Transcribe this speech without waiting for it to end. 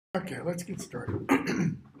Okay, let's get started. I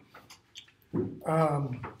was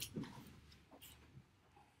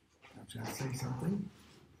going to say something.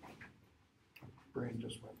 Brain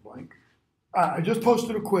just went blank. I just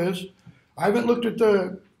posted a quiz. I haven't looked at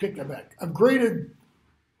take that back. I've graded,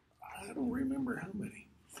 I don't remember how many.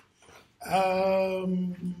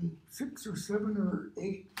 6 or 7 or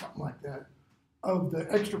 8, something like that, of the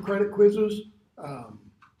extra credit quizzes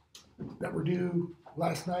that were due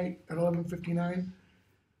last night at 11:59.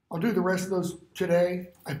 I'll do the rest of those today.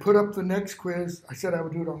 I put up the next quiz. I said I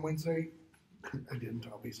would do it on Wednesday. I didn't,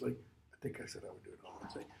 obviously. I think I said I would do it on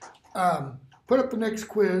Wednesday. Put up the next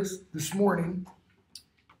quiz this morning.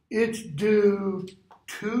 It's due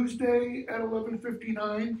Tuesday at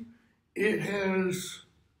 11:59. It has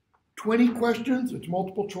 20 questions. It's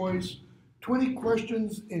multiple choice. 20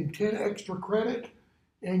 questions and 10 extra credit.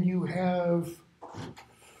 And you have,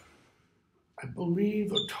 I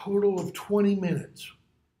believe, a total of 20 minutes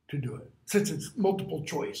to do it, since it's multiple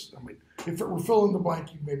choice. I mean, if it were fill in the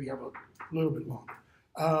blank, you maybe have a little bit longer.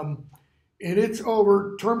 And it's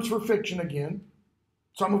over terms for fiction again.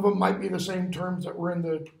 Some of them might be the same terms that were in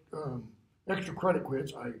the extra credit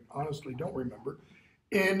quiz. I honestly don't remember.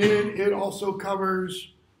 And then it also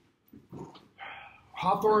covers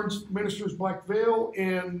Hawthorne's Minister's Black Veil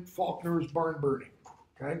and Faulkner's Barn Burning.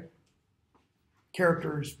 Okay?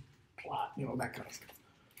 Characters, plot, that kind of stuff.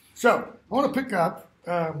 So I want to pick up.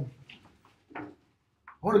 I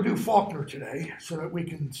want to do Faulkner today so that we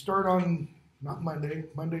can start on, not Monday,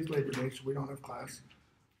 Monday's Labor Day, so we don't have class,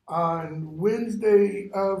 on Wednesday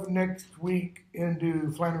of next week and do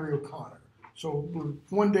Flannery O'Connor. So we're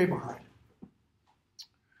one day behind.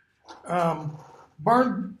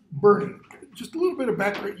 Barn Burning, just a little bit of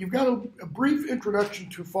background. You've got a brief introduction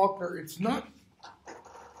to Faulkner. It's not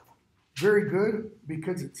very good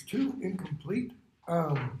because it's too incomplete.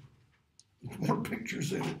 More pictures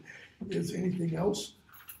than it is anything else.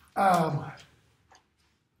 Faulkner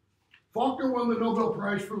won the Nobel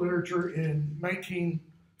Prize for Literature in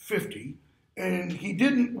 1950, and he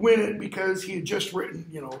didn't win it because he had just written,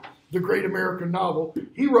 the great American novel.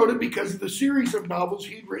 He wrote it because of the series of novels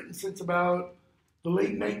he'd written since about the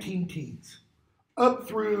late 19-teens, up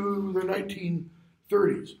through the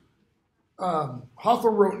 1930s.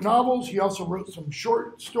 Hawthorne wrote novels. He also wrote some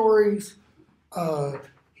short stories.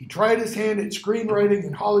 He tried his hand at screenwriting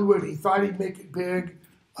in Hollywood. He thought he'd make it big.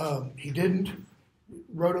 He didn't.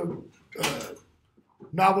 Wrote a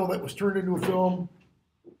novel that was turned into a film.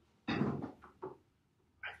 I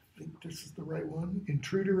think this is the right one,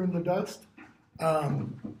 Intruder in the Dust.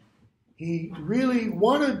 He really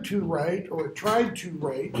wanted to write, or tried to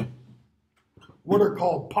write, what are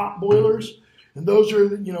called pot boilers. And those are,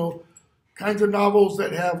 kinds of novels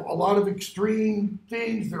that have a lot of extreme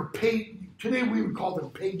things. They're today we would call them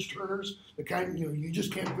page turners. The kind, you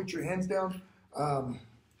just can't put your hands down.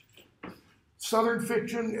 Southern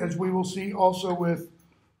fiction, as we will see also with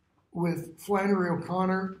Flannery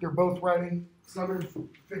O'Connor. They're both writing Southern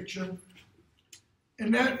fiction.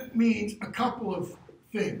 And that means a couple of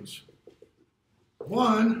things.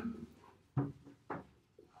 One,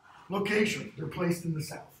 location. They're placed in the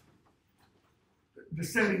South. The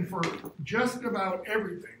setting for just about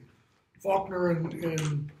everything Faulkner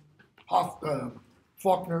and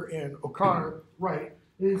O'Connor write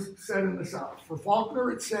is set in the South. For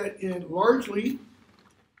Faulkner, it's set largely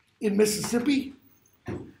in Mississippi,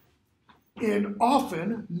 and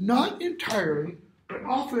often, not entirely, but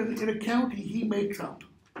often in a county he makes up,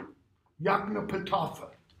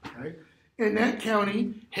 Yoknapatawpha. Okay? And that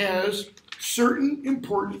county has certain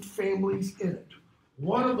important families in it.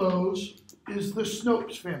 One of those is the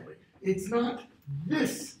Snopes family. It's not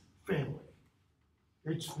this family.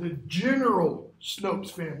 It's the general Snopes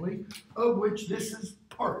family, of which this is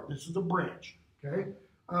part. This is a branch. Okay?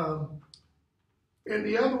 And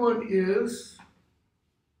the other one is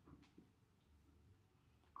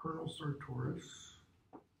Colonel Sartoris.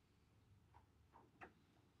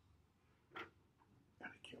 And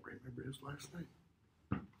I can't remember his last name.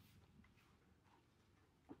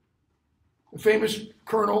 The famous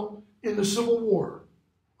colonel in the Civil War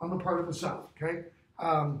on the part of the South. Okay?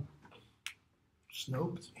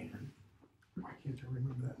 Snopes and why can't I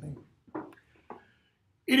remember that name?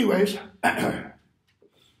 Anyways, a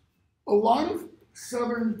lot of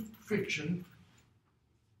Southern fiction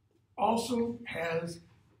also has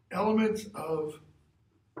elements of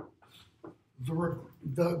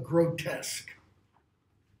the grotesque.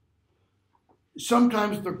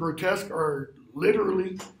 Sometimes the grotesque are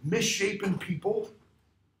literally misshapen people,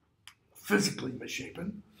 physically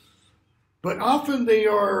misshapen, but often they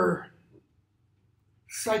are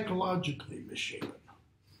psychologically misshapen.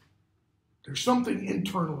 There's something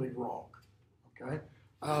internally wrong, okay?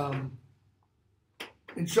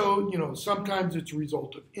 And so, sometimes it's a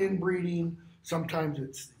result of inbreeding.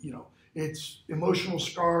 Sometimes it's emotional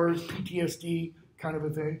scars, PTSD kind of a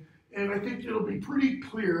thing. And I think it'll be pretty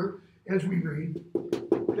clear as we read.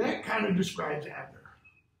 That kind of describes Abner.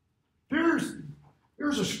 There's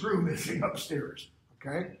a screw missing upstairs,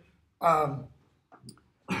 okay?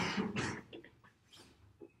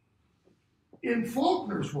 In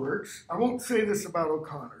Faulkner's works, I won't say this about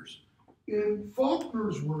O'Connor's, in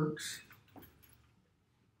Faulkner's works,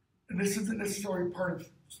 and this isn't necessarily part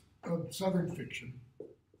of Southern fiction,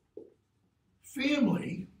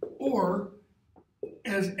 family, or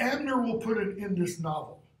as Abner will put it in this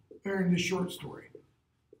novel, or in this short story,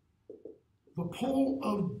 the pull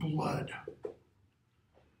of blood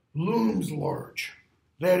looms large.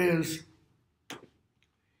 That is,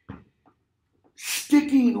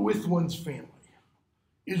 sticking with one's family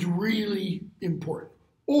is really important.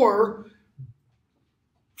 Or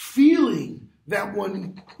feeling that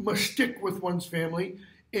one must stick with one's family,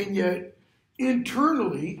 and yet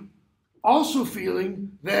internally also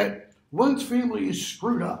feeling that one's family is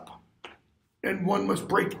screwed up and one must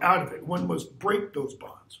break out of it. One must break those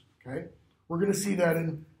bonds. Okay? We're going to see that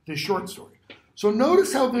in this short story. So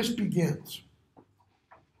notice how this begins.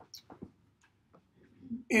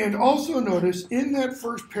 And also notice in that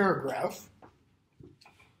first paragraph,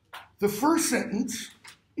 the first sentence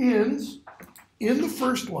ends in the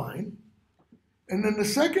first line, and then the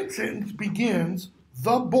second sentence begins,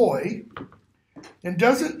 the boy, and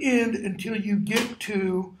doesn't end until you get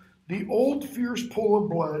to the old fierce pull of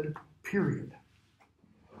blood, period.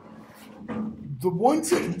 The one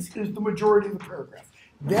sentence is the majority of the paragraph.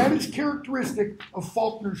 That is characteristic of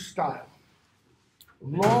Faulkner's style.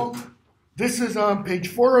 Long. This is on page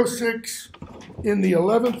 406 in the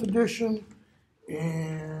 11th edition,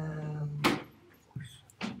 and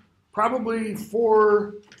probably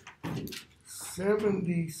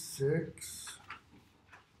 476.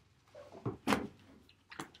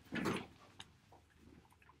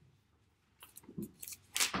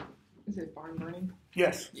 Is it barn burning?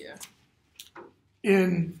 Yes. Yeah.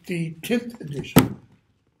 In the 10th edition.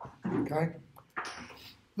 Okay.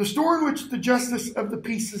 The store in which the justice of the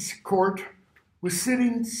peace's court was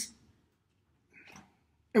sitting,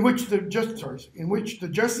 in which the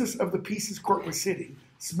justice of the peace's court was sitting,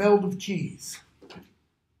 smelled of cheese.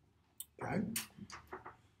 Right?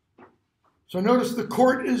 So notice the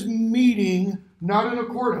court is meeting not in a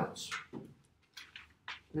courthouse.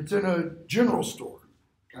 It's in a general store.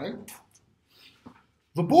 Okay?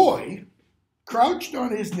 The boy, crouched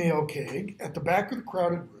on his nail keg at the back of the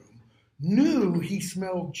crowded room, knew he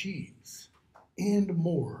smelled cheese and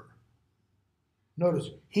more.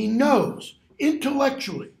 Notice, he knows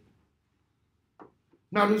intellectually.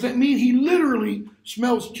 Now, does that mean he literally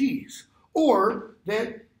smells cheese? Or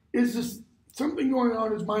that is this something going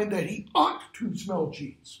on in his mind that he ought to smell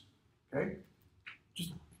cheese? Okay?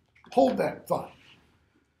 Just hold that thought.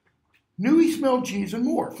 Knew he smelled cheese and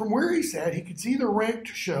more. From where he sat, he could see the ranked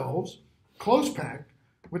shelves, close packed,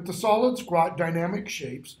 with the solid, squat, dynamic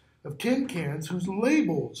shapes of tin cans whose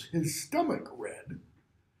labels his stomach read,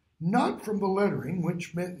 not from the lettering,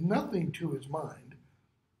 which meant nothing to his mind,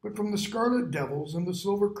 but from the scarlet devils and the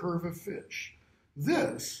silver curve of fish.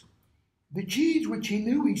 This, the cheese which he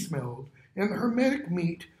knew he smelled, and the hermetic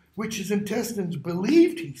meat which his intestines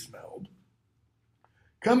believed he smelled,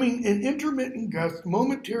 coming in intermittent gusts,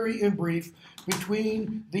 momentary and brief,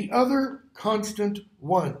 between the other constant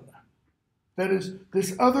one. That is,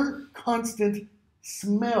 this other constant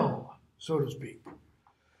smell, so to speak.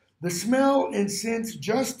 The smell and sense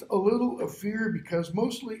just a little of fear, because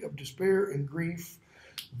mostly of despair and grief,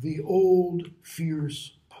 the old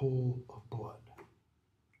fierce pull of blood.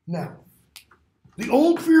 Now, the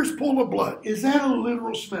old fierce pull of blood, is that a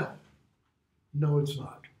literal smell? No, it's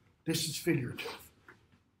not. This is figurative.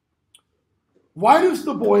 Why do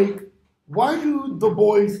the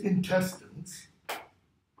boy's intestines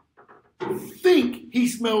think he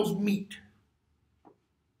smells meat?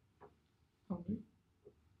 Hungry.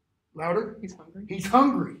 Louder? He's hungry. He's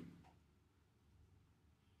hungry.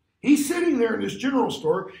 He's sitting there in this general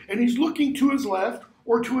store, and he's looking to his left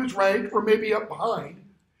or to his right or maybe up behind,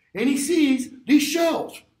 and he sees these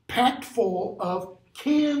shelves packed full of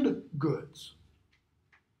canned goods.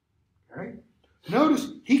 Okay?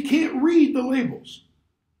 Notice he can't read the labels.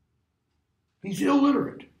 He's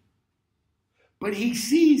illiterate. But he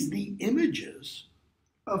sees the images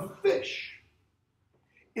of fish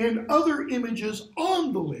and other images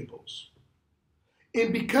on the labels.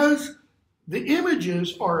 And because the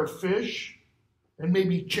images are of fish and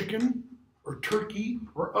maybe chicken or turkey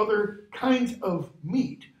or other kinds of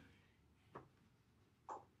meat,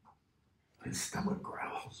 his stomach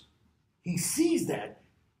growls. He sees that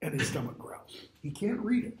and his stomach growls. He can't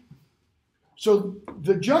read it. So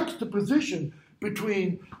the juxtaposition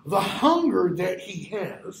between the hunger that he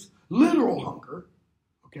has, literal hunger,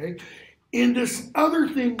 okay, and this other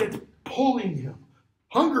thing that's pulling him.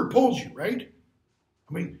 Hunger pulls you, right?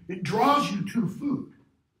 I mean, it draws you to food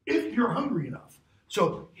if you're hungry enough.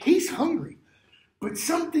 So he's hungry, but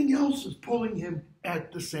something else is pulling him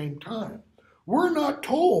at the same time. We're not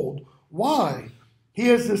told why he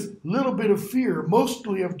has this little bit of fear,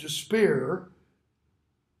 mostly of despair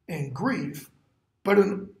and grief, but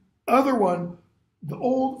another one, the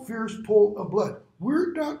old fierce pull of blood.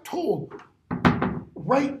 We're not told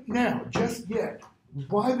right now, just yet,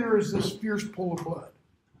 why there is this fierce pull of blood.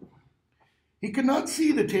 He could not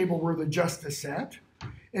see the table where the justice sat,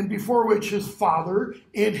 and before which his father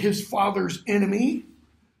and his father's enemy,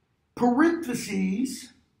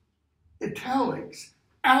 parentheses, italics,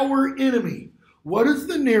 our enemy. What has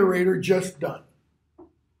the narrator just done?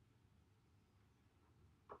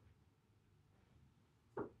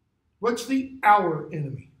 What's the our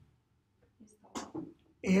enemy?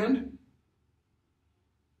 And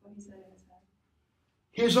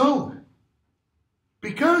his own.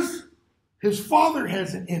 Because his father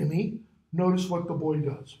has an enemy, notice what the boy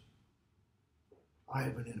does. I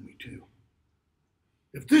have an enemy too.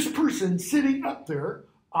 If this person sitting up there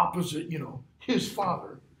opposite, his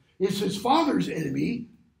father, is his father's enemy,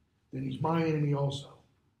 then he's my enemy also.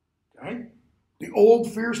 Okay? The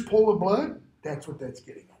old fierce pull of blood, that's what that's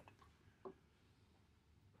getting at.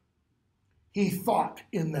 He thought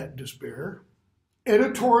in that despair.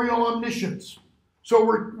 Editorial omniscience. So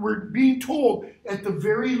we're being told, at the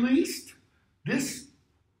very least, this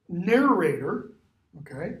narrator,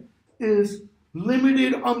 okay, is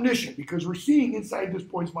limited omniscient, because we're seeing inside this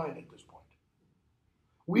boy's mind at this point.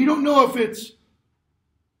 We don't know if it's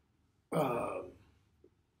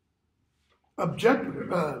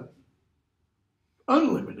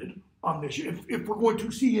unlimited omniscient, if we're going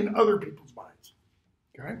to see in other people's minds.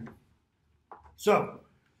 Okay? So,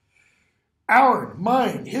 our,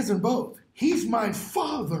 mine, his and both. He's my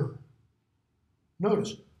father.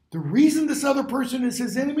 Notice, the reason this other person is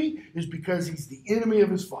his enemy is because he's the enemy of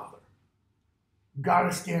his father.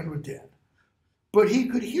 Gotta stand with dad. But he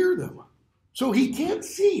could hear them. So he can't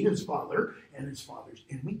see his father and his father's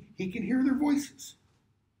enemy. He can hear their voices.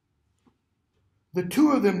 The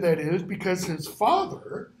two of them, that is, because his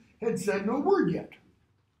father had said no word yet.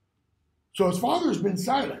 So his father's been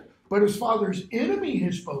silent. But his father's enemy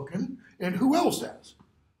has spoken, and who else has?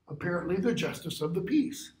 Apparently the justice of the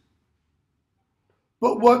peace.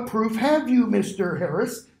 But what proof have you, Mr.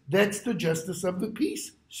 Harris? That's the justice of the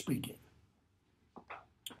peace speaking.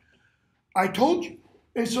 I told you.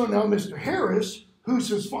 And so now Mr. Harris, who's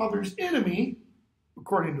his father's enemy,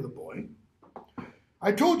 according to the boy,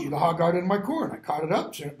 I told you the hog got in my corn. I caught it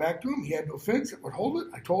up, sent it back to him. He had no fence that would hold it.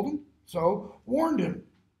 I told him, so warned him.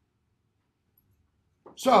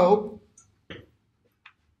 So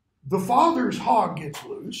the father's hog gets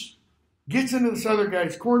loose, gets into this other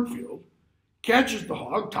guy's cornfield, catches the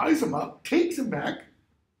hog, ties him up, takes him back,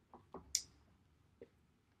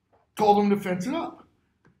 told him to fence it up.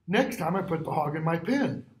 Next time I put the hog in my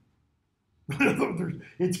pen.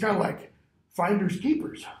 It's kind of like finders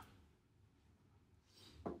keepers.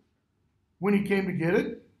 When he came to get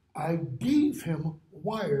it, I gave him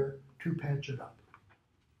wire to patch it up.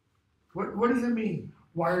 What does it mean,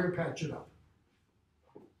 wire to patch it up?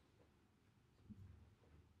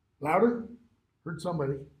 Louder? Heard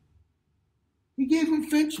somebody. He gave him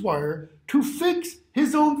fence wire to fix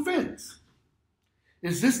his own fence.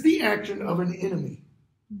 Is this the action of an enemy?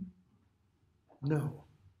 No.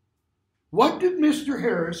 What did Mr.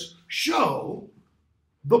 Harris show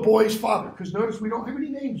the boy's father? Because notice we don't have any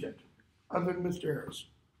names yet other than Mr. Harris.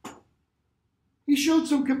 He showed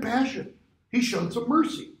some compassion. He showed some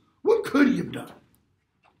mercy. What could he have done?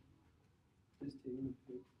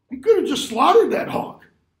 He could have just slaughtered that hog.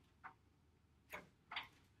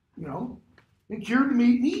 And cured the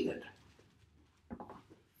meat and eaten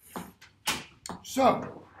it.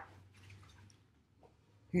 So,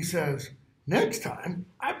 he says, next time,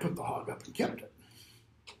 I put the hog up and kept it.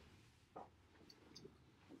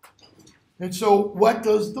 And so, what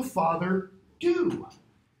does the father do?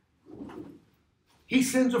 He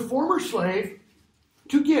sends a former slave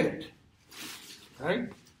to get it. Right?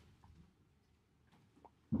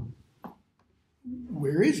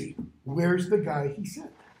 Where is he? Where's the guy he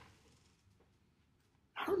sent?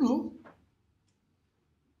 I don't know.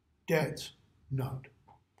 That's not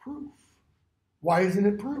proof. Why isn't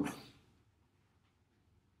it proof?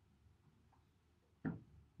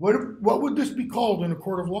 What would this be called in a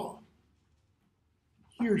court of law?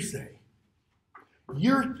 Hearsay.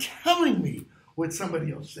 You're telling me what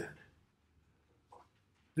somebody else said.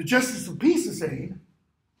 The justice of the peace is saying,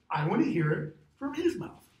 I want to hear it from his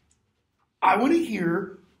mouth. I want to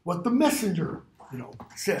hear what the messenger,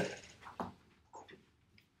 said.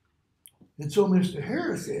 And so Mr.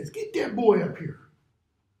 Harris says, get that boy up here.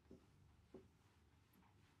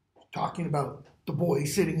 Talking about the boy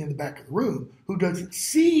sitting in the back of the room who doesn't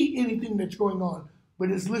see anything that's going on, but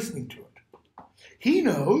is listening to it. He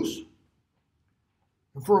knows.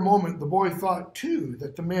 And for a moment, the boy thought, too,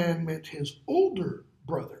 that the man meant his older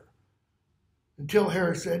brother. Until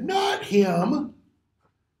Harris said, not him.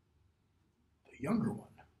 The younger one.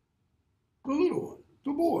 The little one.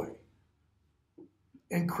 The boy.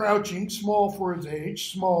 And crouching, small for his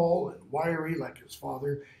age, small and wiry like his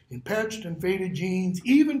father, in patched and faded jeans,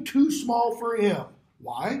 even too small for him.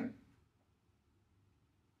 Why?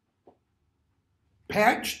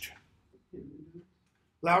 Patched.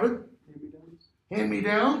 Louder.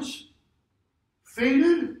 Hand-me-downs.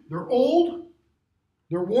 Faded. They're old.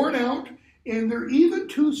 They're worn out. And they're even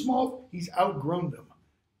too small. He's outgrown them.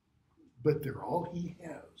 But they're all he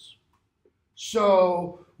has.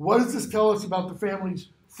 So, what does this tell us about the family's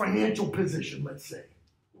financial position, let's say?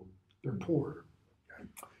 They're poor. Okay?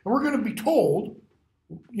 And we're going to be told,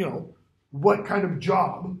 what kind of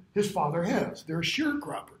job his father has. They're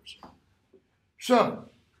sharecroppers. So,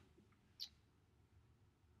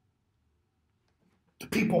 the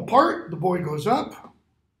people part, the boy goes up,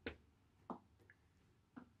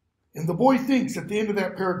 and the boy thinks at the end of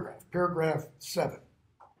that paragraph 7,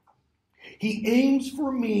 he aims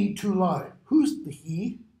for me to lie. Who's the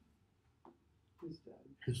he? His dad.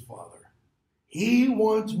 His father. He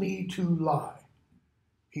wants me to lie,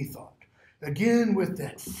 he thought. Again with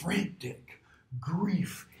that frantic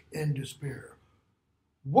grief and despair.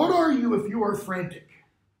 What are you if you are frantic?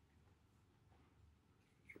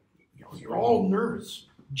 You're all nervous,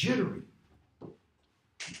 jittery.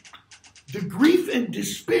 The grief and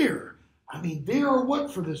despair, they are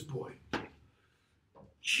what for this boy?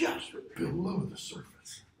 Just below the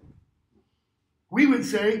surface. We would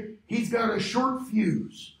say he's got a short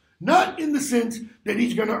fuse. Not in the sense that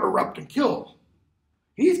he's going to erupt and kill.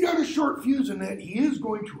 He's got a short fuse in that he is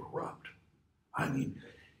going to erupt.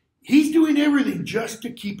 He's doing everything just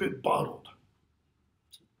to keep it bottled.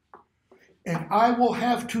 And I will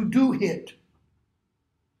have to do hit.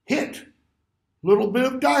 Hit. Little bit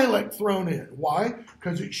of dialect thrown in. Why?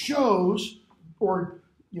 Because it shows,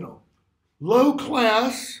 low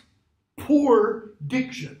class, poor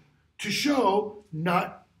diction to show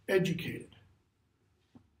not educated.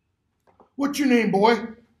 What's your name, boy?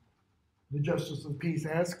 The justice of the peace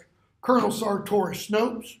asks. Colonel Sartorius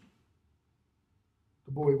Snopes.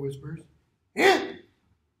 The boy whispers. Yeah,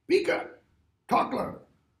 speak up. Talk louder.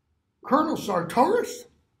 Colonel Sartorius?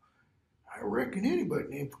 I reckon anybody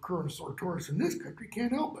named for Colonel Sartorius in this country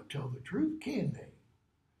can't help but tell the truth, can they?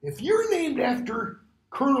 If you're named after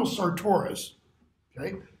Colonel Sartorius,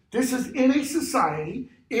 okay, this is in a society,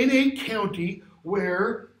 in a county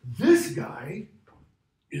where this guy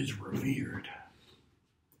is revered.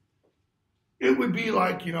 It would be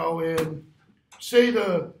like, say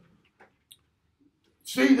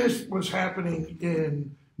this was happening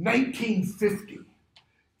in 1950,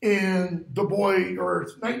 and the boy, or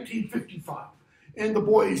it's 1955, and the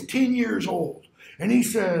boy is 10 years old, and he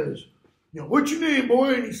says, what's your name,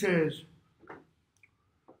 boy? And he says,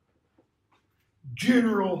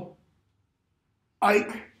 General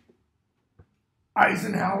Ike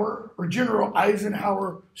Eisenhower, or General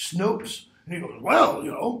Eisenhower Snopes. And he goes,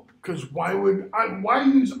 well, because why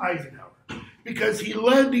use Eisenhower? Because he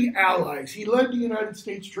led the Allies. He led the United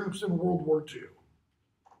States troops in World War II.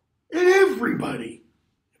 And everybody,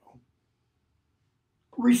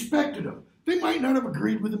 respected him. They might not have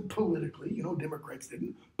agreed with him politically, Democrats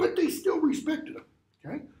didn't, but they still respected him,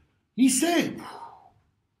 okay? He's saying,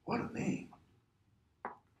 what a name.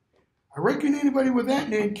 I reckon anybody with that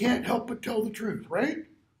name can't help but tell the truth, right?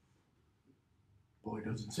 Boy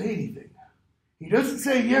doesn't say anything. He doesn't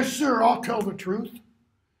say, yes, sir, I'll tell the truth.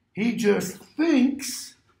 He just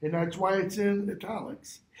thinks, and that's why it's in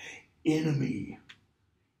italics, enemy.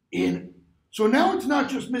 So now it's not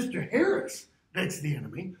just Mr. Harris that's the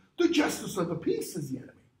enemy. The justice of the peace is the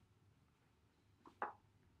enemy.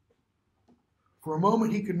 For a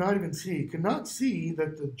moment, he could not even see. He could not see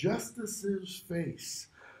that the justice's face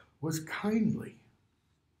was kindly,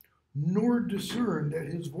 nor discern that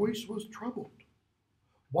his voice was troubled.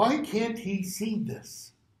 Why can't he see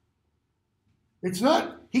this? It's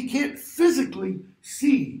not, he can't physically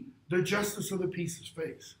see the justice of the peace's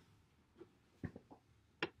face.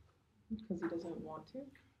 Because he doesn't want to.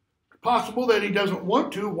 Possible that he doesn't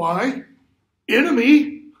want to. Why?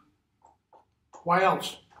 Enemy. Why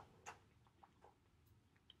else?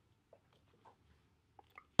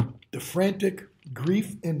 The frantic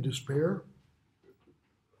grief and despair.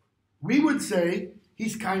 We would say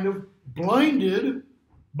he's kind of blinded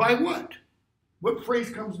by what? What phrase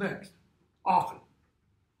comes next? Often.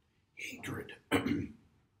 Hatred.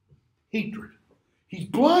 Hatred. He's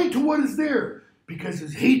blind to what is there because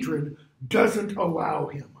his hatred doesn't allow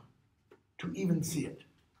him to even see it.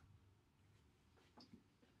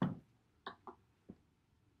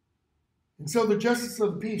 And so the justice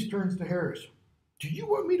of the peace turns to Harris. Do you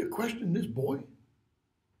want me to question this boy?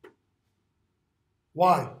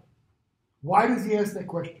 Why? Why does he ask that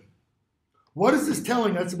question? What is this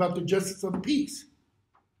telling us about the justice of the peace?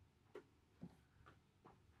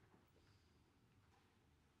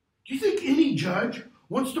 Do you think any judge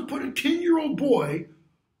wants to put a 10-year-old boy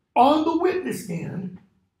on the witness stand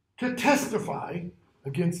to testify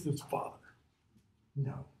against his father?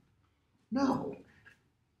 No. No.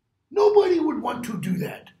 Nobody would want to do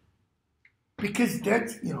that. Because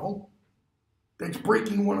that's, that's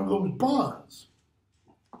breaking one of those bonds.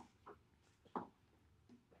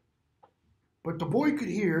 But the boy could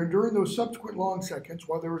hear, and during those subsequent long seconds,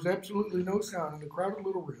 while there was absolutely no sound in the crowded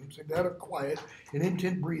little room, save that of quiet and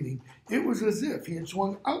intent breathing, it was as if he had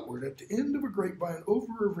swung outward at the end of a grapevine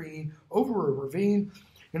over a ravine,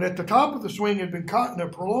 and at the top of the swing had been caught in a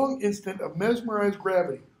prolonged instant of mesmerized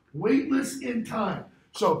gravity, weightless in time.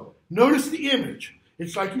 So notice the image.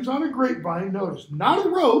 It's like he's on a grapevine, notice, not a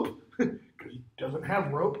rope, because he doesn't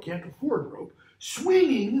have rope, can't afford rope,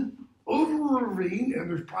 swinging over a ravine, and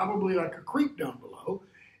there's probably like a creek down below,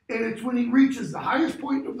 and it's when he reaches the highest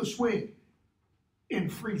point of the swing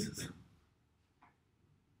and freezes.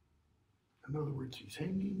 In other words, he's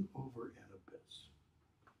hanging over an abyss.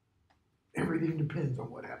 Everything depends on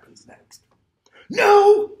what happens next.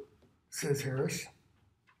 No, says Harris.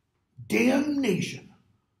 Damnation.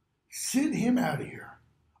 Send him out of here.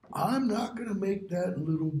 I'm not going to make that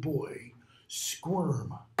little boy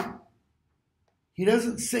squirm. He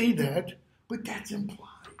doesn't say that, but that's implied.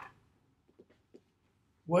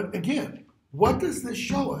 What does this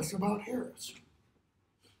show us about Harris?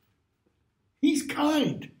 He's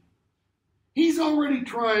kind. He's already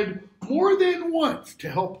tried more than once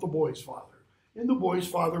to help the boy's father, and the boy's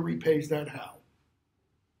father repays that how?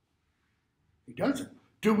 He doesn't.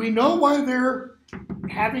 Do we know why they're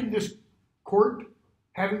having this court,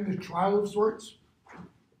 having the trial of sorts?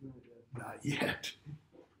 Not yet.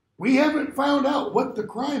 We haven't found out what the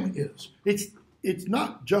crime is. It's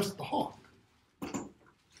not just the hawk.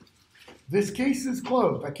 This case is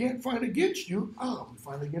closed. I can't find against you. Oh, we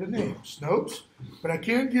finally get a name. Snopes. But I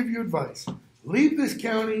can't give you advice. Leave this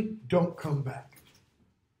county. Don't come back.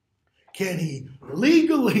 Can he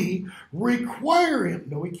legally require him?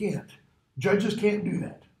 No, he can't. Judges can't do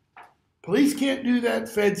that. Police can't do that.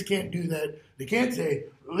 Feds can't do that. They can't say,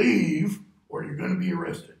 leave or you're going to be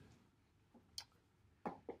arrested.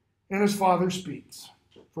 And his father speaks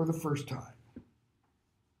for the first time.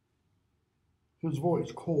 His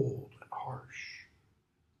voice cold and harsh.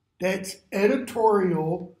 That's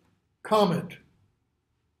editorial comment.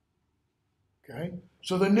 Okay?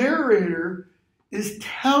 So the narrator is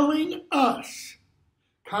telling us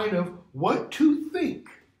kind of what to think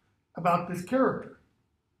about this character.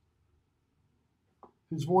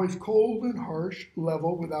 His voice cold and harsh,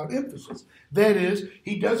 level, without emphasis. That is,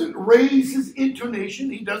 he doesn't raise his intonation.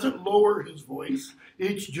 He doesn't lower his voice.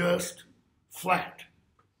 It's just flat.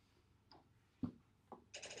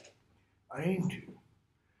 I aim to.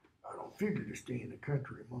 I don't figure to stay in the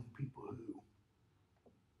country among people who.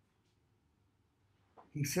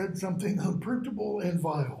 He said something unprintable and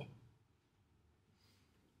vile.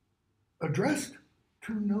 Addressed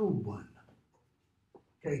to no one.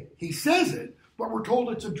 Okay, he says it, but we're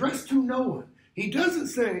told it's addressed to no one. He doesn't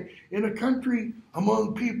say, in a country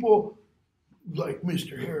among people like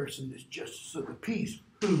Mr. Harrison, this justice of the peace,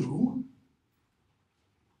 who?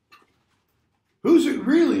 Who's it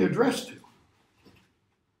really addressed to?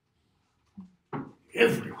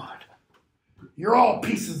 Everyone. You're all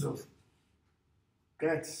pieces of.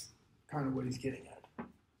 That's kind of what he's getting at.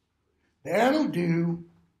 That'll do.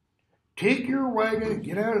 Take your wagon and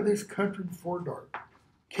get out of this country before dark.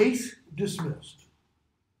 Case dismissed.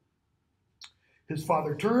 His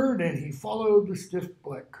father turned and he followed the stiff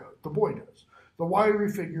black coat. The boy does. The wiry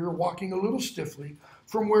figure walking a little stiffly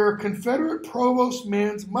from where a Confederate provost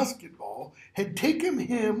man's musket ball had taken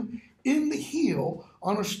him in the heel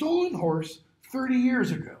on a stolen horse 30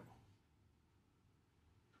 years ago.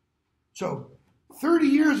 So, 30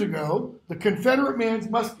 years ago, the Confederate man's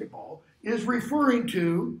musket ball is referring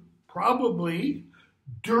to probably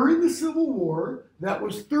during the Civil War. That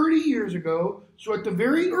was 30 years ago. So at the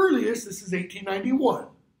very earliest, this is 1891.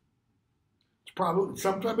 It's probably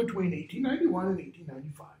sometime between 1891 and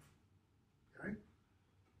 1895. Okay?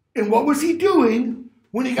 And what was he doing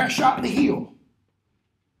when he got shot in the heel?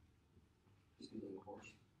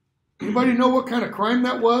 Anybody know what kind of crime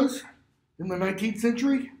that was in the 19th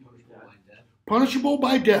century? Punishable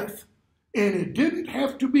by death. And it didn't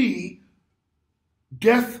have to be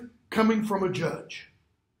death coming from a judge.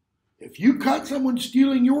 If you caught someone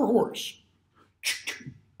stealing your horse,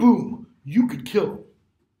 boom, you could kill him.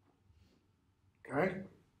 Okay?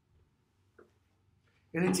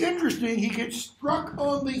 And it's interesting, he gets struck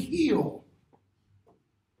on the heel.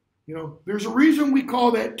 You know, there's a reason we call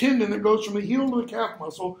that tendon that goes from the heel to the calf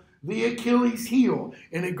muscle the Achilles heel,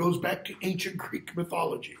 and it goes back to ancient Greek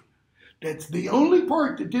mythology. That's the only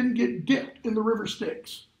part that didn't get dipped in the river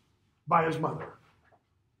Styx by his mother.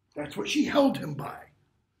 That's what she held him by.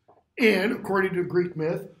 And according to Greek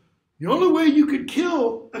myth, the only way you could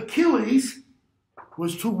kill Achilles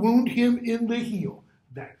was to wound him in the heel.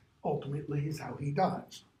 That ultimately is how he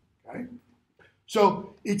dies. Okay?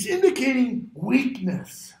 So it's indicating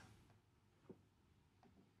weakness.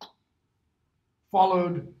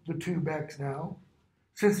 Followed the two backs now.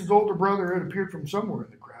 Since his older brother had appeared from somewhere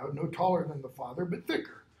in the crowd, no taller than the father, but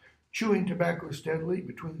thicker, chewing tobacco steadily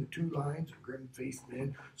between the two lines of grim-faced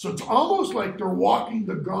men. So it's almost like they're walking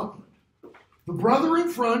the gauntlet. The brother in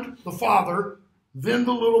front, the father, then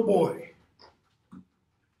the little boy.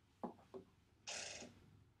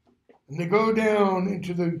 And they go down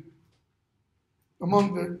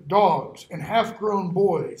among the dogs and half-grown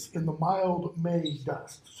boys in the mild May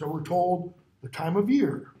dust. So we're told the time of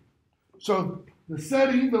year. So the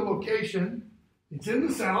setting, the location, it's in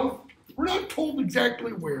the south. We're not told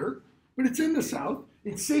exactly where, but it's in the south.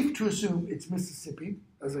 It's safe to assume it's Mississippi,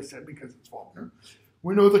 as I said, because it's Faulkner.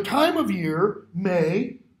 We know the time of year,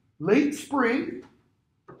 May, late spring,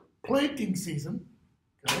 planting season,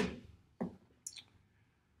 okay?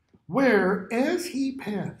 Where as he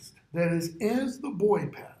passed, that is, as the boy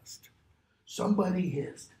passed, somebody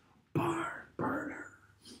hissed, "Barn burner."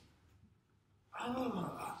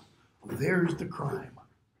 Ah, there's the crime.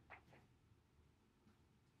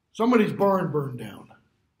 Somebody's barn burned down.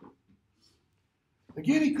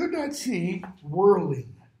 Again, he could not see,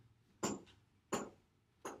 whirling.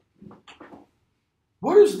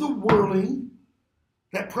 What is the whirling,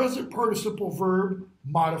 that present participle verb,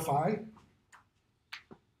 modify?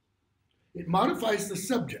 It modifies the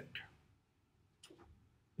subject.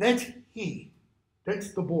 That's he.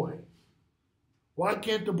 That's the boy. Why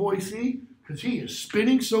can't the boy see? Because he is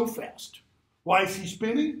spinning so fast. Why is he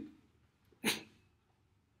spinning?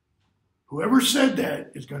 Whoever said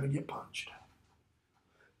that is going to get punched.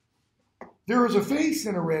 There is a face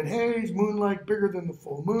in a red haze, moonlight bigger than the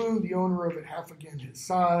full moon, the owner of it half again his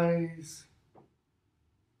size.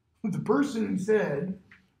 The person who said,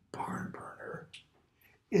 "Barn burner,"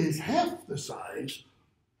 is half the size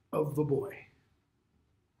of the boy.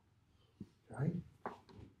 Okay?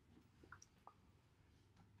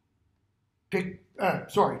 Take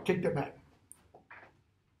that back.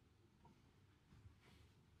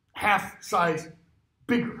 Half size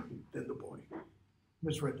bigger than the boy.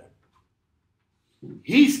 Misread that.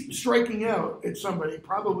 He's striking out at somebody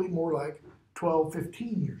probably more like 12,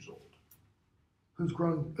 15 years old, who's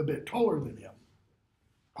grown a bit taller than him,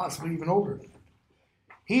 possibly even older than him.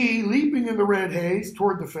 He, leaping in the red haze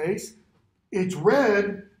toward the face, it's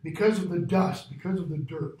red because of the dust, because of the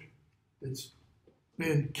dirt that's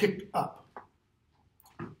been kicked up.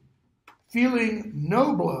 Feeling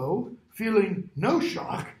no blow, feeling no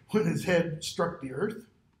shock when his head struck the earth.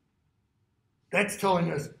 That's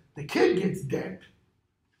telling us the kid gets decked.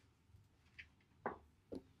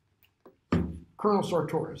 Colonel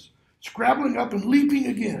Sartoris, scrabbling up and leaping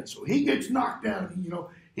again. So he gets knocked down. You know,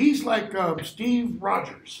 he's like Steve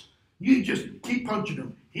Rogers. You just keep punching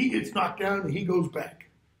him. He gets knocked down and he goes back.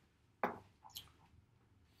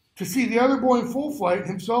 To see the other boy in full flight,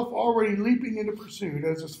 himself already leaping into pursuit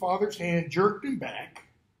as his father's hand jerked him back.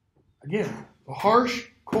 Again, the harsh,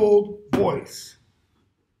 cold voice.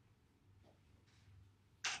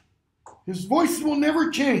 His voice will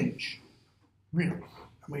never change, really.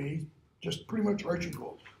 I mean, he's just pretty much harsh and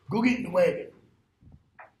cold. Go get in the wagon.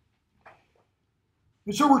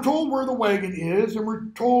 And so we're told where the wagon is, and we're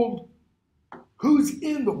told who's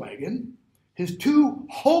in the wagon. His two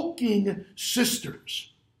hulking sisters.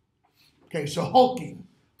 Okay, so hulking,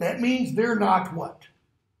 that means they're not what?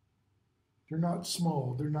 They're not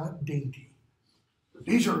small, they're not dainty.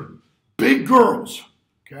 These are big girls,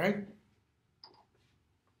 okay,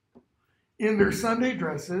 in their Sunday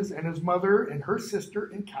dresses, and his mother and her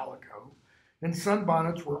sister in calico and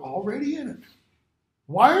sunbonnets were already in it.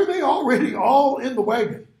 Why are they already all in the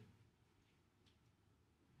wagon?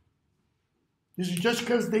 Is it just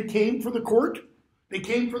because they came for the court? They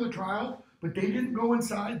came for the trial, but they didn't go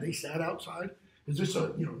inside. They sat outside. Is this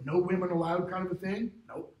a, no women allowed kind of a thing?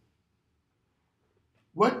 Nope.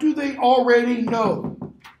 What do they already know?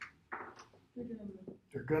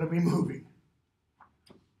 They're going to be moving.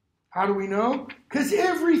 How do we know? Because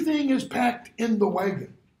everything is packed in the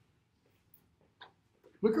wagon.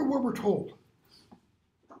 Look at what we're told.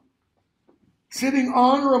 Sitting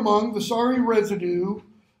on or among the sorry residue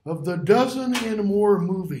of the dozen and more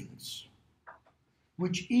movings,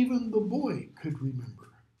 which even the boy could remember.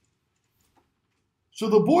 So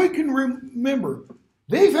the boy can remember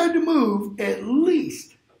they've had to move at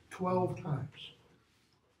least 12 times.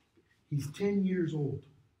 He's 10 years old,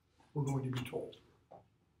 we're going to be told.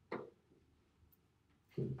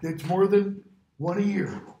 It's more than one a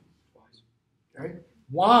year. Okay?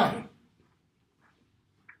 Why?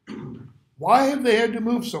 Why have they had to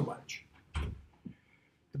move so much?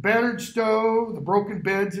 The battered stove, the broken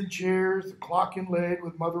beds and chairs, the clock inlaid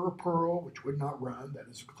with mother of pearl, which would not run, that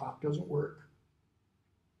is, the clock doesn't work.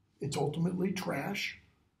 It's ultimately trash,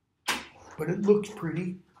 but it looks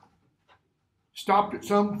pretty. Stopped at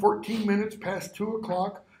some 14 minutes past 2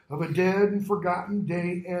 o'clock of a dead and forgotten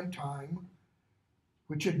day and time,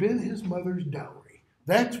 which had been his mother's dowry.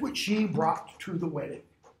 That's what she brought to the wedding.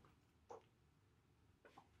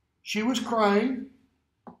 She was crying,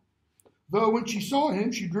 though when she saw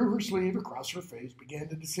him, she drew her sleeve across her face, began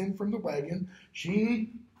to descend from the wagon.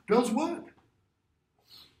 She does what?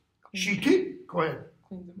 Go ahead.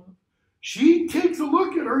 Cleans them up. She takes a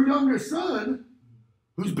look at her youngest son,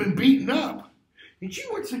 who's been beaten up, and she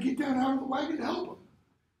wants to get down out of the wagon to help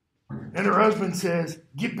him. And her husband says,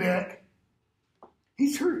 "Get back.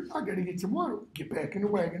 He's hurt. I got to get some water." Get back in the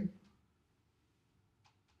wagon.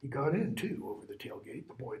 He got in, too, over the tailgate,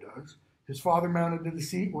 the boy does. His father mounted to the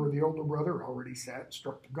seat where the older brother already sat,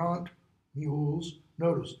 struck the gaunt mules.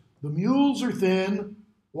 Notice, the mules are thin.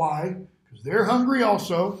 Why? Because they're hungry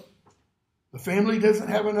also. The family doesn't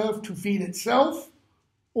have enough to feed itself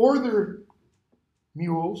or their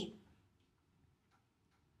mules.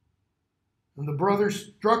 And the brother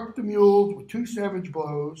struck the mules with 2 savage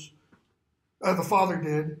blows. The father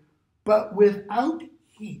did, but without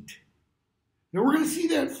heat. Now we're going to see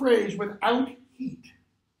that phrase, without heat,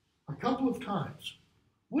 a couple of times.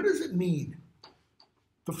 What does it mean?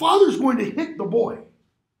 The father's going to hit the boy.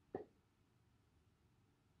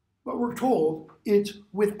 But we're told it's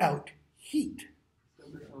without heat.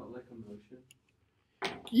 Like emotion?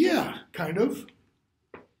 Yeah, kind of.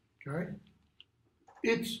 Okay.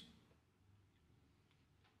 It's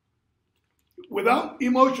without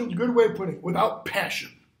emotion's a good way of putting it. Without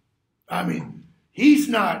passion. I mean, he's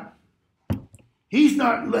not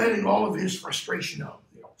letting all of his frustration out,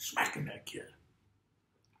 smacking that kid.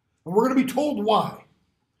 And we're going to be told why.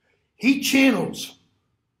 He channels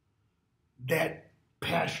that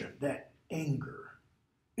passion, that anger,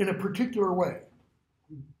 in a particular way.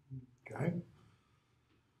 Okay?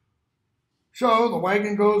 So the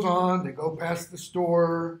wagon goes on, they go past the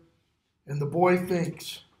store, and the boy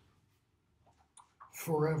thinks,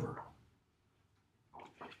 forever.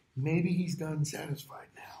 Maybe he's done satisfied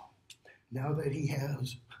now that he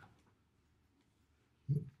has.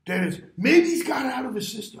 That is, maybe he's got out of his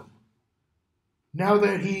system. Now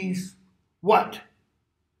that he's, what?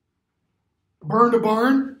 Burned a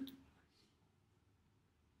barn?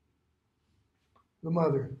 The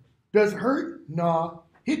mother. Does it hurt? Nah,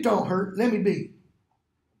 it don't hurt. Let me be.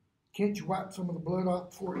 Can't you wipe some of the blood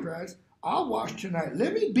off before it dries? I'll wash tonight.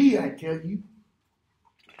 Let me be, I tell you.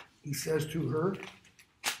 He says to her.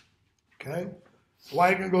 Okay? The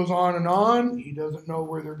wagon goes on and on. He doesn't know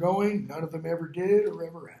where they're going. None of them ever did or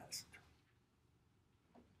ever asked.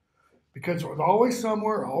 Because there was always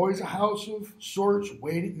somewhere, always a house of sorts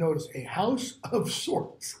waiting. Notice, a house of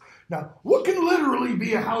sorts. Now, what can literally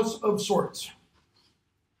be a house of sorts?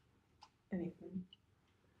 Anything.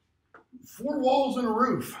 4 walls and a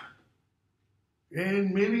roof.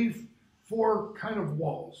 And maybe 4 kind of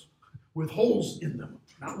walls with holes in them.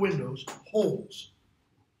 Not windows, holes.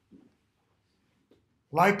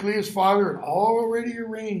 Likely his father had already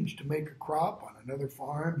arranged to make a crop on another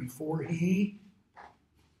farm before he...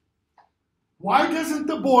 Why doesn't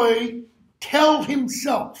the boy tell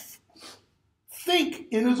himself, think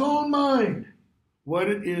in his own mind what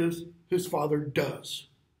it is his father does?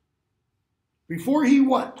 Before he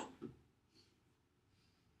what?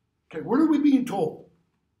 Okay, what are we being told?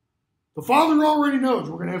 The Father already knows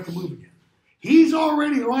we're going to have to move again. He's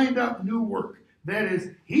already lined up new work. That is,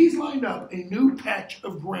 he's lined up a new patch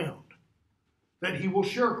of ground that he will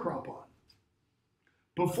sharecrop on.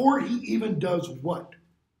 Before he even does what?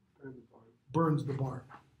 Burns the barn.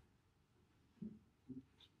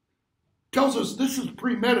 Tells us this is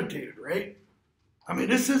premeditated, right? I mean,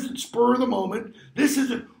 this isn't spur of the moment. This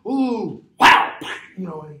isn't, ooh, wow,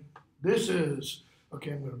 this is,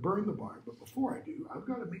 okay, I'm going to burn the barn, but before I do, I've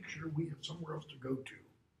got to make sure we have somewhere else to go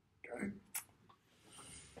to, okay?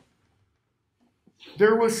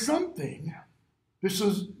 There was something, this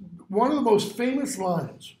is one of the most famous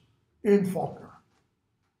lines in Faulkner.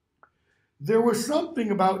 There was something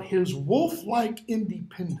about his wolf-like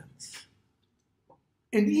independence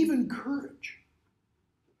and even courage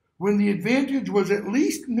when the advantage was at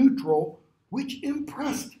least neutral, which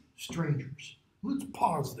impressed strangers. Let's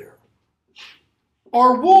pause there.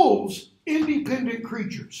 Are wolves independent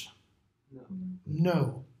creatures?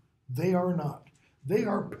 No, they are not. They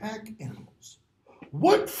are pack animals.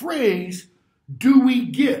 What phrase do we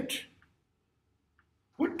get?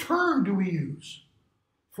 What term do we use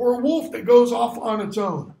for a wolf that goes off on its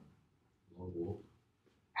own?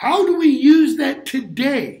 How do we use that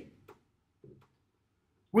today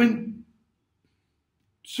when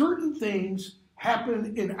certain things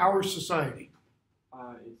happen in our society?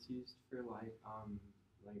 It's used for like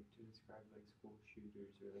to describe like school shooters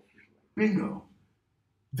or like people like. Bingo.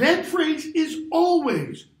 That phrase is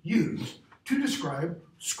always used to describe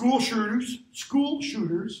school shooters,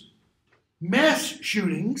 mass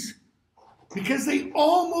shootings, because they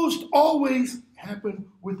almost always happen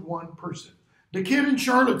with one person. The kid in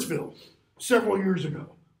Charlottesville several years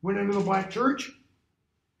ago went into the black church.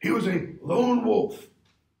 He was a lone wolf.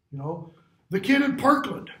 The kid in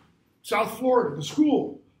Parkland, South Florida, the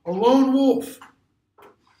school, a lone wolf.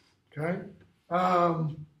 Okay?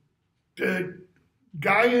 The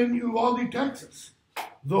guy in Uvalde, Texas.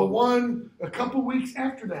 The one a couple weeks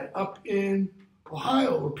after that up in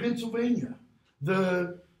Ohio or Pennsylvania.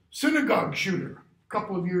 The synagogue shooter a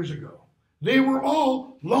couple of years ago. They were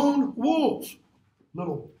all lone wolves.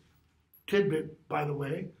 Little tidbit, by the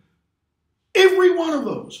way. Every one of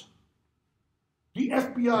those, the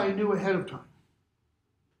FBI knew ahead of time.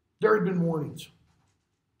 There had been warnings.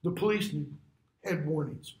 The police had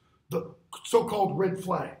warnings. The so-called red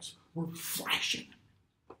flags were flashing,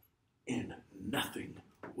 and nothing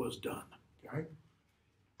was done. Okay?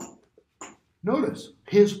 Notice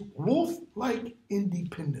his wolf-like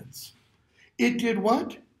independence. It did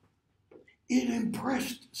what? It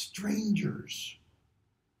impressed strangers.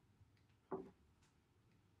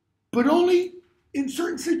 But only in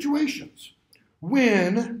certain situations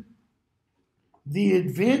when the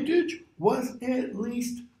advantage was at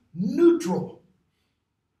least neutral.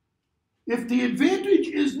 If the advantage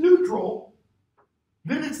is neutral,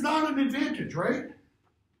 then it's not an advantage, right?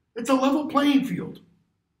 It's a level playing field.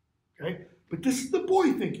 Okay? But this is the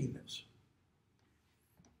boy thinking this.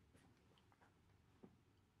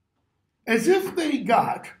 As if they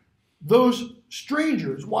got, those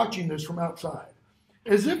strangers watching this from outside,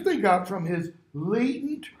 as if they got from his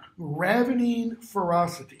latent, ravening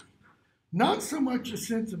ferocity, not so much a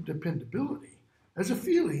sense of dependability as a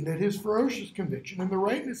feeling that his ferocious conviction and the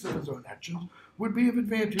rightness of his own actions would be of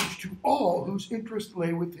advantage to all whose interest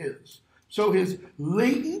lay with his. So his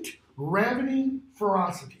latent, ravening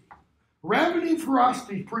ferocity. Ravening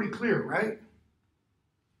ferocity is pretty clear, right?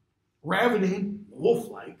 Ravening,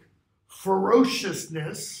 wolf-like,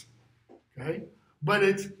 ferociousness, okay? But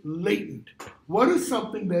it's latent. What is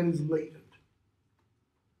something that is latent?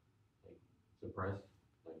 Suppressed,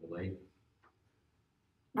 like delayed.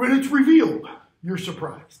 When it's revealed, you're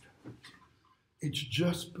surprised. It's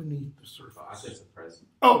just beneath the surface. Oh, I said suppressed.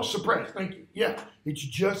 Oh, suppressed, thank you. Yeah, it's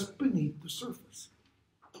just beneath the surface.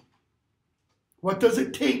 What does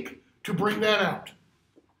it take to bring that out?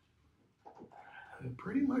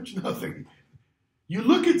 Pretty much nothing. You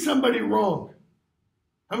look at somebody wrong.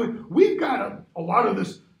 I mean, we've got a lot of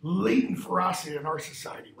this latent ferocity in our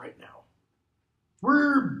society right now.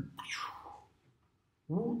 We're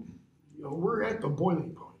at the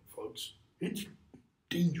boiling point, folks. It's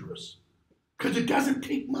dangerous because it doesn't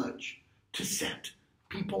take much to set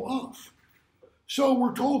people off. So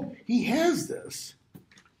we're told he has this,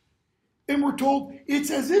 and we're told it's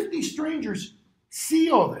as if these strangers see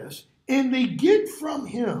all this and they get from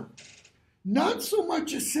him not so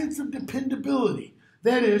much a sense of dependability.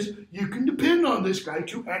 That is, you can depend on this guy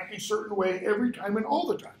to act a certain way every time and all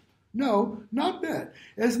the time. No, not that.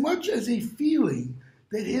 As much as a feeling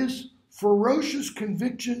that his ferocious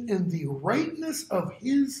conviction in the rightness of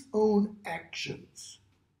his own actions.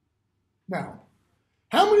 Now,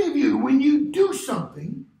 How many of you, when you do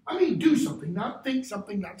something, I mean do something, not think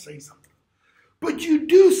something, not say something, but you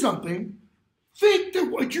do something, think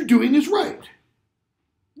that what you're doing is right?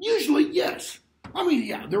 Usually, yes. I mean,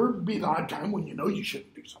 yeah, there would be the odd time when you know you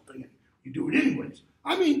shouldn't do something and you do it anyways.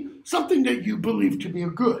 I mean, something that you believe to be a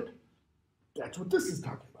good. That's what this is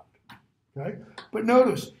talking about. Okay? But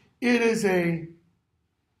notice, it is a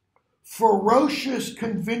ferocious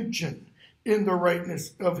conviction in the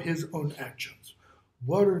rightness of his own actions.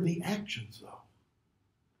 What are the actions, though?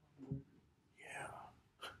 Yeah.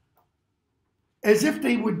 As if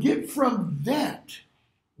they would get from that,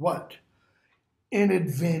 what? An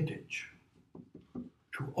advantage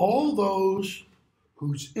to all those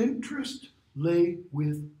whose interest lay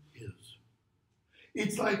with his.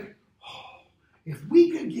 It's like, oh, if we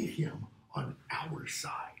could get him on our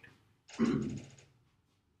side,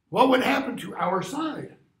 what would happen to our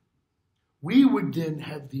side? We would then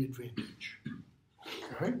have the advantage.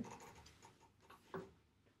 Okay?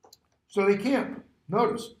 So they camp.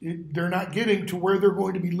 Notice, they're not getting to where they're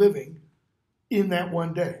going to be living in that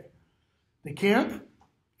one day. They camp.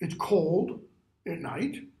 It's cold at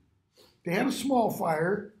night. They have a small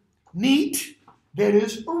fire. Neat, that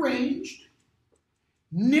is arranged.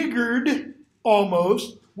 Niggard,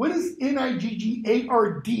 almost. What does Niggard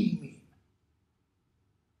mean?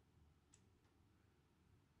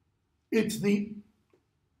 It's the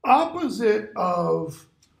opposite of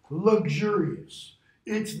luxurious.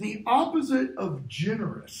 It's the opposite of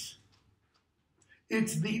generous.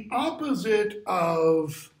 It's the opposite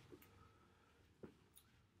of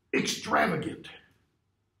extravagant.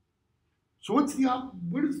 So what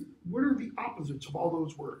are the opposites of all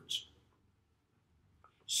those words?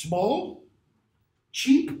 Small,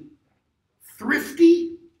 cheap,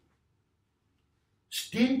 thrifty,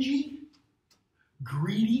 stingy,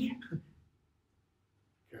 greedy.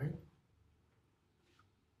 Okay.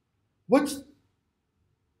 What's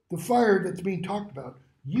the fire that's being talked about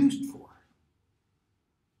used for?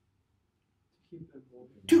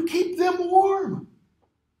 To keep them warm.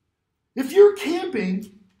 If you're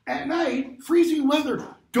camping at night, freezing weather,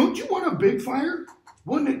 don't you want a big fire?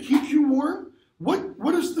 One that keeps you warm?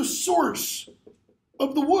 What is the source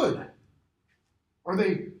of the wood? Are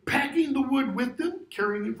they packing the wood with them,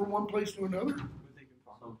 carrying it from one place to another?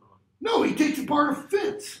 No, he takes apart a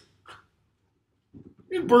fence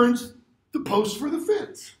and burns the posts for the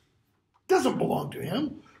fence. Doesn't belong to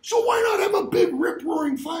him. So why not have a big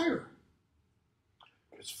rip-roaring fire?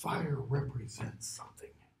 Because fire represents something.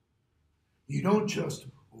 You don't just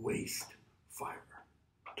waste fire,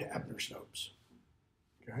 to Abner Snopes.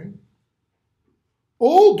 Okay?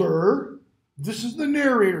 Older, this is the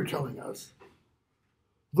narrator telling us,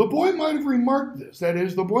 the boy might have remarked this. That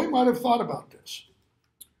is, the boy might have thought about this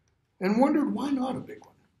and wondered, why not a big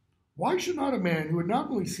one? Why should not a man who had not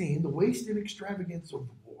only seen the waste and extravagance of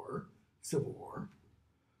war, civil war,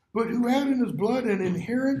 but who had in his blood an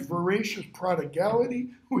inherent voracious prodigality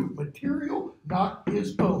with material not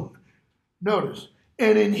his own? Notice,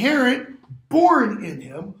 an inherent, born in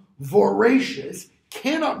him, voracious,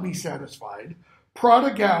 cannot be satisfied,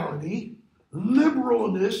 prodigality,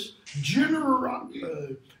 liberalness,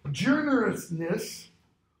 generousness,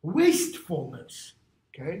 wastefulness,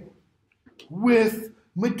 okay, with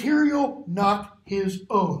material not his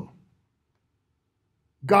own,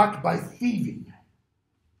 got by thieving.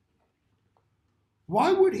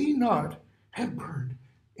 Why would he not have burned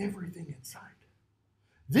everything inside?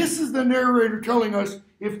 This is the narrator telling us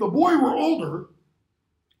if the boy were older,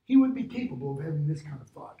 he would be capable of having this kind of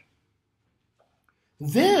thought.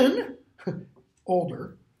 Then,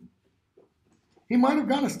 older, he might have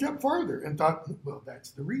gone a step farther and thought, well,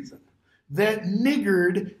 that's the reason. That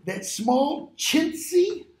niggard, that small,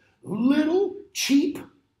 chintzy, little, cheap,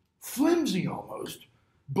 flimsy almost,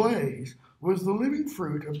 blaze was the living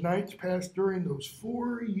fruit of nights passed during those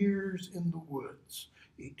 4 years in the woods,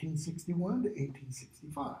 1861 to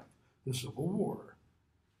 1865, the Civil War,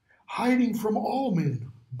 hiding from all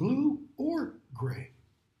men, blue or gray.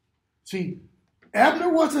 See, Abner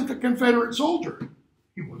wasn't a Confederate soldier.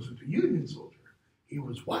 He wasn't a Union soldier. He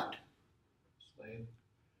was what? Slave.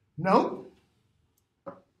 No.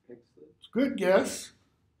 It's a good guess.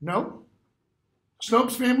 No.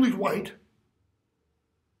 Snopes' family's white.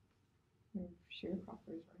 Sharecroppers,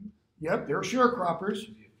 right? Yep, they're sharecroppers. Is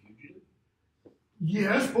he a fugitive?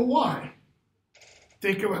 Yes, but why?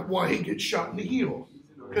 Think about why he gets shot in the heel.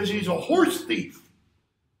 Because he's a horse thief.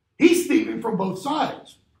 He's thieving from both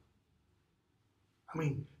sides. I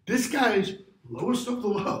mean, this guy's lowest of the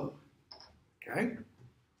low. Okay?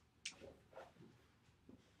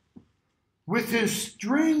 With his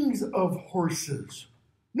strings of horses,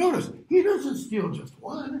 Notice, he doesn't steal just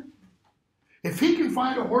one. If he can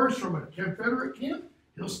find a horse from a Confederate camp,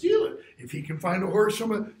 he'll steal it. If he can find a horse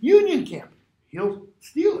from a Union camp, he'll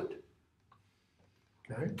steal it.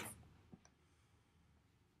 Okay?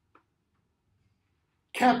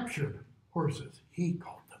 Captured horses, he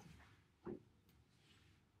called them.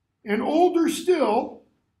 And older still,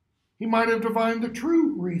 he might have divined the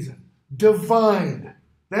true reason. Divined.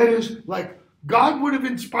 That is, like God would have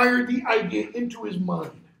inspired the idea into his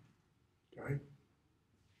mind. Okay?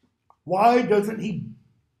 Why doesn't he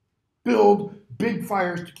build big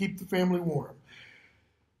fires to keep the family warm?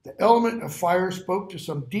 The element of fire spoke to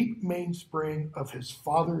some deep mainspring of his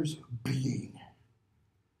father's being,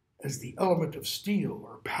 as the element of steel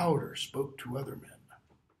or powder spoke to other men.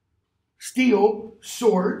 Steel,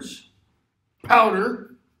 swords,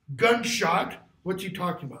 powder, gunshot. What's he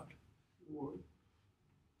talking about?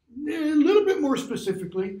 A little bit more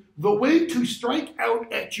specifically, the way to strike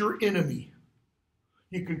out at your enemy.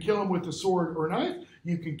 You can kill him with a sword or knife,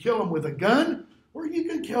 you can kill him with a gun, or you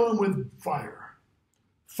can kill him with fire.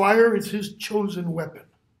 Fire is his chosen weapon.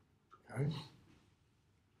 Okay?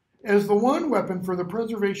 As the one weapon for the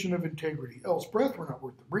preservation of integrity, else breath were not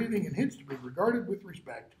worth the breathing, and hence to be regarded with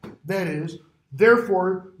respect. That is,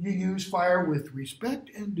 therefore, you use fire with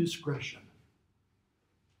respect and discretion.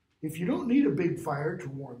 If you don't need a big fire to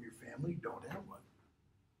warm your family, don't have one.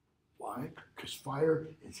 Why? Because fire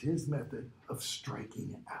is his method of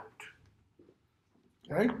striking out.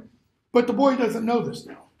 Okay? But the boy doesn't know this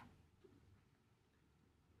now.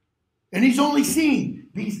 And he's only seen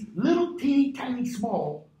these little teeny tiny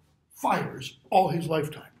small fires all his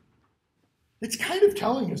lifetime. It's kind of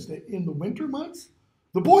telling us that in the winter months,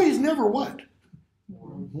 the boy is never what?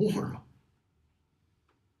 Warm.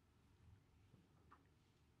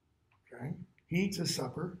 Okay? He eats his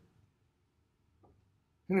supper.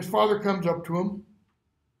 And his father comes up to him,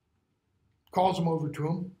 calls him over to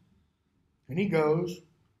him, and he goes.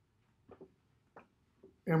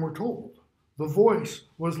 And we're told the voice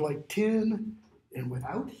was like tin and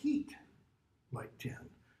without heat like tin.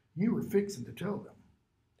 You were fixing to tell them.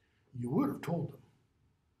 You would have told them.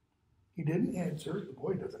 He didn't answer. The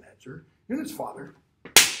boy doesn't answer. And his father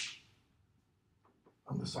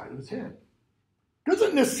on the side of his head.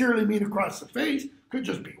 Doesn't necessarily mean across the face. Could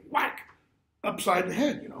just be whack upside the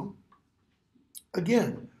head, you know.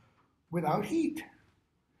 Again, without heat.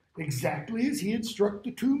 Exactly as he had struck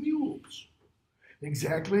the two mules.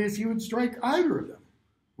 Exactly as he would strike either of them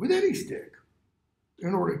with any stick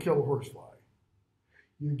in order to kill a horsefly.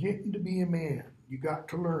 You're getting to be a man. You got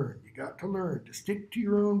to learn. You got to learn to stick to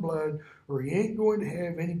your own blood, or you ain't going to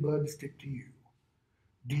have any blood stick to you.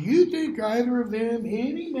 Do you think either of them,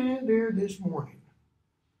 any man there this morning,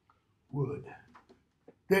 would?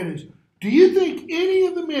 That is, do you think any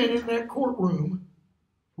of the men in that courtroom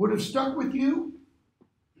would have stuck with you?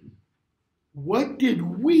 What did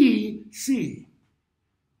we see?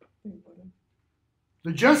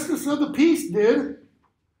 The justice of the peace did,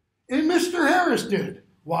 and Mr. Harris did.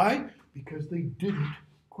 Why? Because they didn't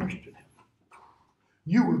question him.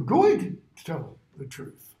 You were going to tell the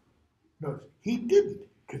truth. No, he didn't,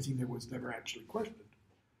 because he was never actually questioned.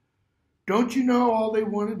 Don't you know all they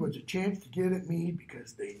wanted was a chance to get at me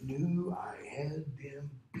because they knew I had them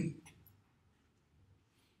beat?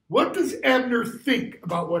 What does Abner think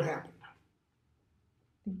about what happened? I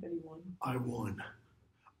think that he won. I won.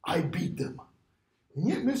 I beat them. And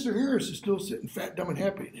yet Mr. Harris is still sitting fat, dumb, and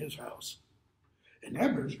happy in his house. And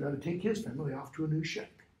Abner's got to take his family off to a new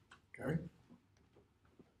shack. Okay?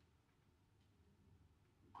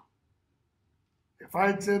 If I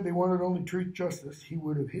had said they wanted only truth, justice, he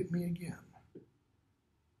would have hit me again.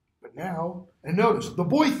 But now, and notice, the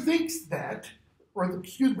boy thinks that,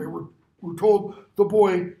 we're told the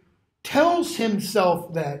boy tells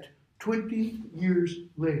himself that 20 years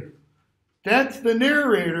later. That's the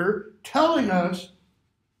narrator telling us,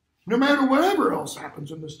 no matter whatever else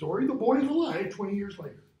happens in the story, the boy is alive 20 years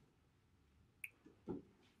later.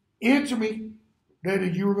 Answer me. That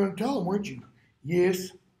is, you were going to tell him, weren't you?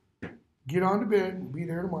 Yes. Get on to bed. We'll be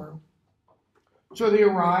there tomorrow. So they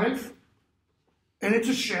arrive, and it's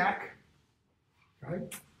a shack. Right?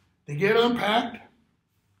 They get unpacked,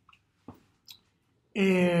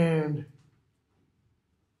 and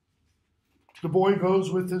the boy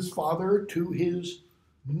goes with his father to his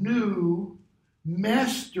new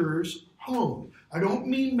master's home. I don't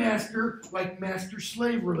mean master like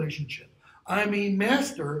master-slave relationship. I mean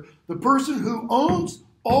master, the person who owns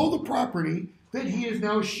all the property that he is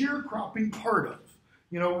now sharecropping part of.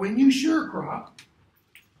 You know, when you sharecrop,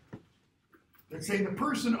 let's say the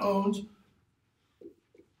person owns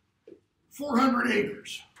 400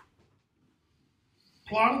 acres.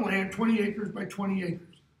 plot of land, 20 acres by 20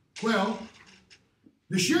 acres. Well,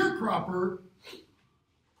 the sharecropper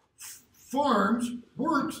farms,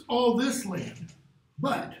 works all this land,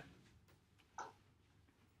 but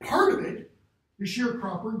part of it, the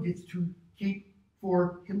sharecropper gets to keep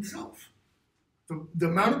for himself. The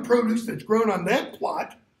amount of produce that's grown on that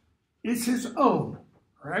plot is his own,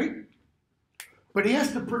 right? But he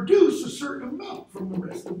has to produce a certain amount from the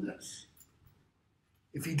rest of this.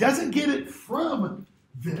 If he doesn't get it from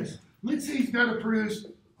this, let's say he's got to produce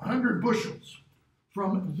 100 bushels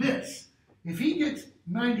from this. If he gets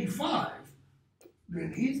 95,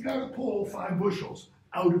 then he's got to pull 5 bushels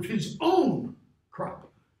out of his own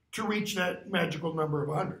crop to reach that magical number of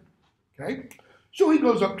 100. Okay? So he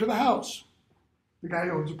goes up to the house. The guy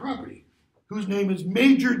owns a property, whose name is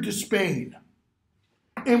Major Despain.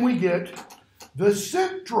 And we get the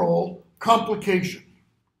central complication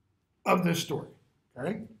of this story.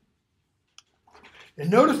 Okay?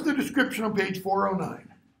 And notice the description on page 409.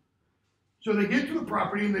 So they get to the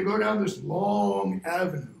property and they go down this long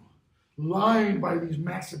avenue lined by these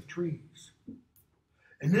massive trees.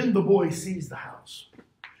 And then the boy sees the house.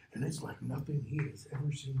 And it's like nothing he has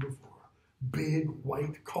ever seen before. Big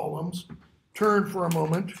white columns. Turn for a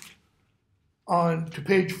moment on to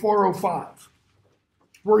page 405,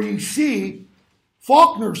 where you see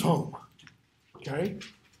Faulkner's home. Okay?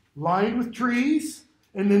 Lined with trees,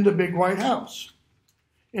 and then the big white house.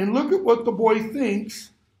 And look at what the boy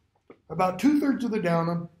thinks about 2/3 of the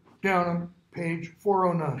down on page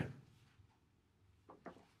 409.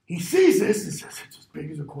 He sees this and says, it's as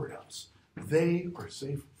big as a courthouse. They are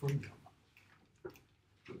safe from him.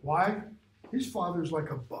 Why? His father's like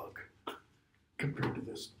a bug compared to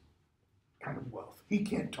this kind of wealth. He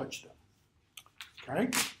can't touch them. Okay?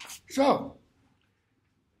 So,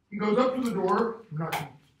 he goes up to the door. I'm not going to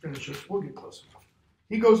finish this. We'll get close enough.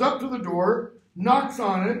 He goes up to the door, knocks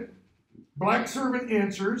on it. Black servant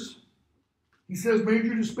answers. He says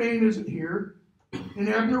Major Despain isn't here. And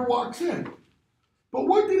Abner walks in. But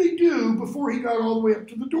what did he do before he got all the way up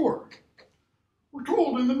to the door? We're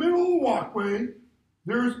told in the middle of the walkway,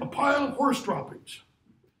 there's a pile of horse droppings.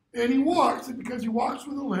 And he walks, and because he walks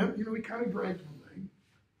with a limp, he kind of drags one leg.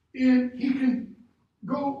 And he can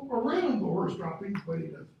go around the horse droppings, but he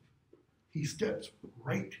doesn't. He steps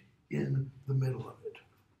right in the middle of it.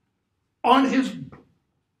 On his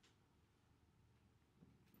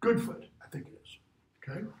good foot, I think it is.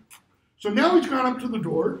 Okay? So now he's gone up to the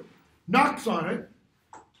door, knocks on it,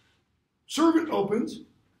 servant opens,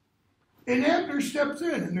 and Abner steps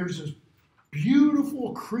in, and there's this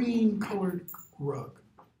beautiful cream-colored rug.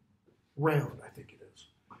 Round, I think it is.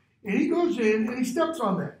 And he goes in, and he steps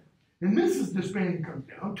on that. And Mrs. Despain comes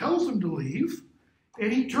down, tells him to leave,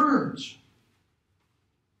 and he turns.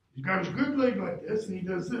 He's got his good leg like this, and he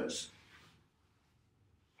does this.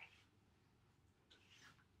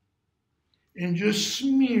 And just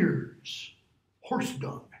smears horse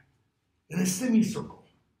dung in a semicircle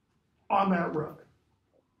on that rug.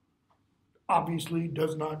 Obviously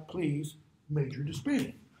does not please Major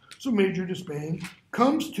Despain. So Major Despain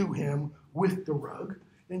comes to him with the rug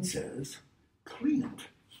and says, clean it.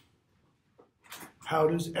 How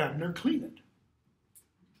does Abner clean it?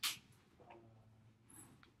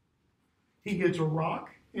 He gets a rock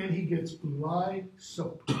and he gets lye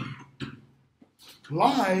soap.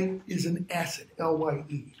 Lye is an acid,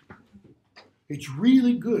 L-Y-E. It's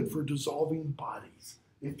really good for dissolving bodies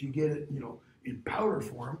if you get it, in powder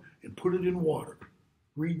form and put it in water.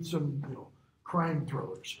 Read some, crime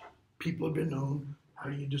thrillers. People have been known, how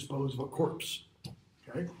do you dispose of a corpse?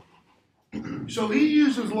 Okay? So he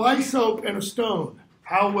uses lye soap and a stone.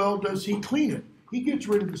 How well does he clean it? He gets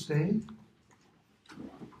rid of the stain,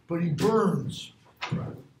 but he burns,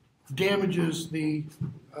 damages the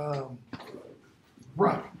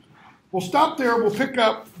rug. We'll stop there. We'll pick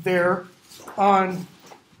up there on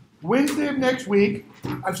Wednesday of next week.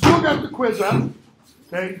 I've still got the quiz up.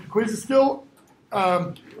 Okay, the quiz is still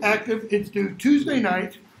active. It's due Tuesday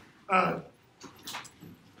night. I'm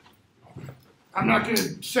not going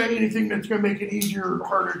to say anything that's going to make it easier or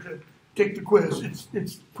harder to take the quiz.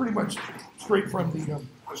 It's pretty much straight from the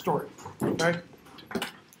story. Okay,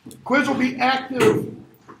 quiz will be active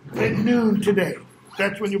at noon today.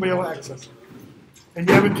 That's when you'll be able to access it, and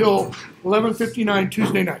you have until 11:59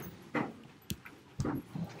 Tuesday night.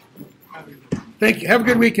 Thank you. Have a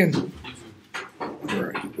good weekend. All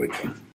right, weekend.